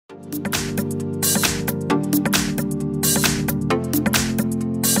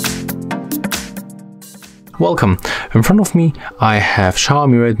Welcome. In front of me I have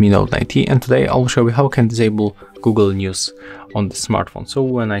Xiaomi Redmi Note 90, and today I'll show you how I can disable Google News on the smartphone. So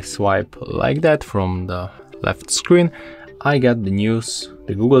when I swipe like that from the left screen, I get the news,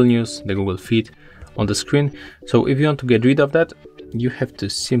 the Google feed on the screen. So if you want to get rid of that, you have to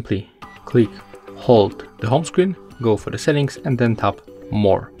simply hold the home screen, go for the settings, and then tap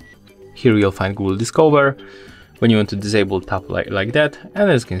more. Here you'll find Google Discover. When you want to disable, tap like that, and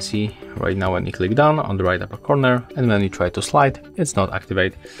as you can see right now, when you click down on the right upper corner and when you try to slide, it's not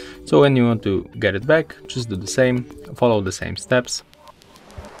activate. So when you want to get it back, just do the same, follow the same steps.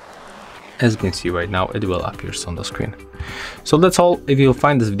 As you can see right now, it will appear on the screen. So that's all. If you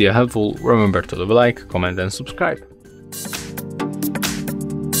find this video helpful, remember to leave a like, comment and subscribe.